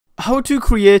How to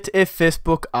create a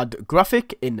Facebook ad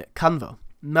graphic in Canva.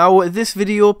 Now this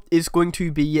video is going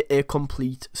to be a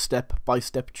complete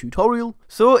step-by-step tutorial,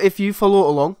 so if you follow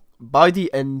along, by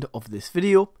the end of this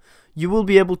video, you will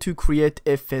be able to create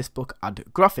a Facebook ad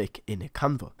graphic in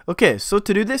Canva. Okay, so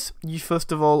to do this, you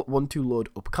first of all want to load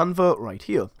up Canva right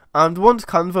here. And once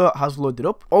Canva has loaded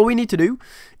up, all we need to do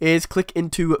is click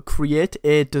into create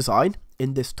a design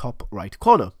in this top right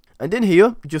corner. And in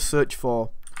here, just search for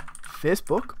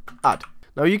Facebook ad.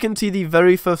 Now you can see the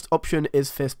very first option is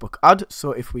Facebook ad,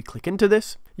 so if we click into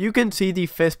this, you can see the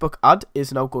Facebook ad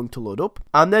is now going to load up.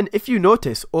 And then if you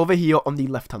notice over here on the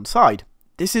left hand side,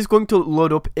 this is going to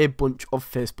load up a bunch of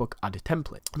Facebook ad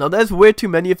templates. Now there's way too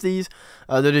many of these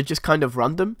that are just kind of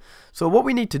random. So what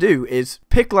we need to do is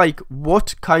pick like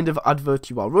what kind of advert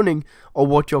you are running or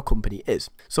what your company is.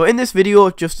 So in this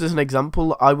video, just as an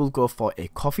example, I will go for a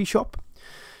coffee shop.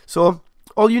 So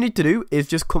all you need to do is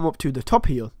just come up to the top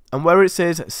here, and where it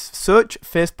says search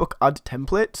Facebook ad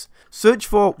templates, search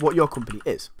for what your company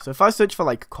is. So if I search for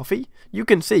like coffee, you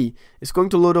can see it's going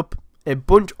to load up a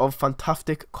bunch of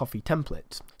fantastic coffee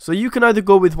templates. So you can either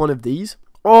go with one of these,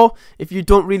 or if you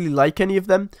don't really like any of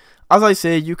them, as I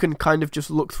say, you can kind of just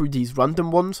look through these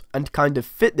random ones and kind of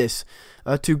fit this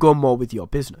to go more with your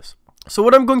business. So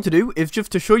what I'm going to do is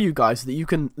just to show you guys that you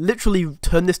can literally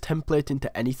turn this template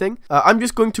into anything. I'm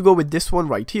just going to go with this one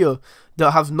right here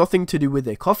that has nothing to do with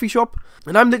a coffee shop,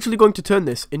 and I'm literally going to turn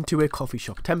this into a coffee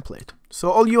shop template.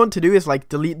 So all you want to do is like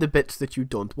delete the bits that you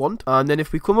don't want, and then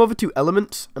if we come over to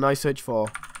elements and I search for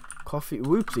coffee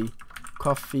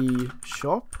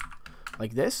shop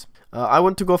like this, I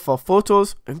want to go for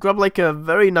photos and grab like a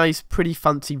very nice pretty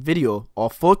fancy video,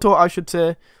 or photo I should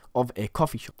say, of a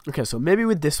coffee shop. Okay, so maybe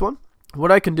with this one, what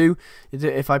I can do is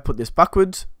if I put this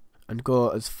backwards and go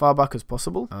as far back as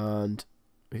possible, and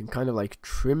we can kind of like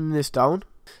trim this down.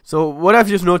 So what I've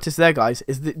just noticed there, guys,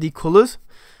 is that the colors,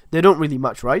 they don't really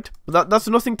match, right? But that's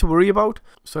nothing to worry about.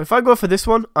 So if I go for this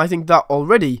one, I think that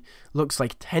already looks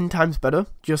like 10 times better,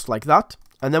 just like that.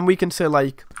 And then we can say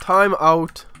like time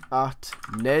out at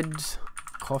Ned's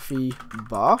coffee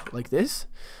bar, like this.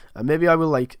 And maybe I will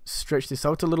like stretch this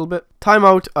out a little bit. Time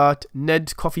out at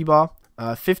Ned's coffee bar.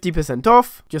 50%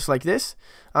 off, just like this.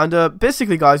 And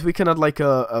basically, guys, we can add like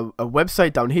a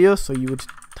website down here, so you would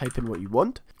type in what you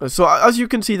want. So as you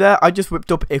can see there, I just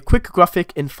whipped up a quick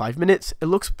graphic in 5 minutes. It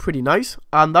looks pretty nice,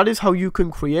 and that is how you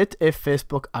can create a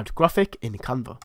Facebook ad graphic in Canva.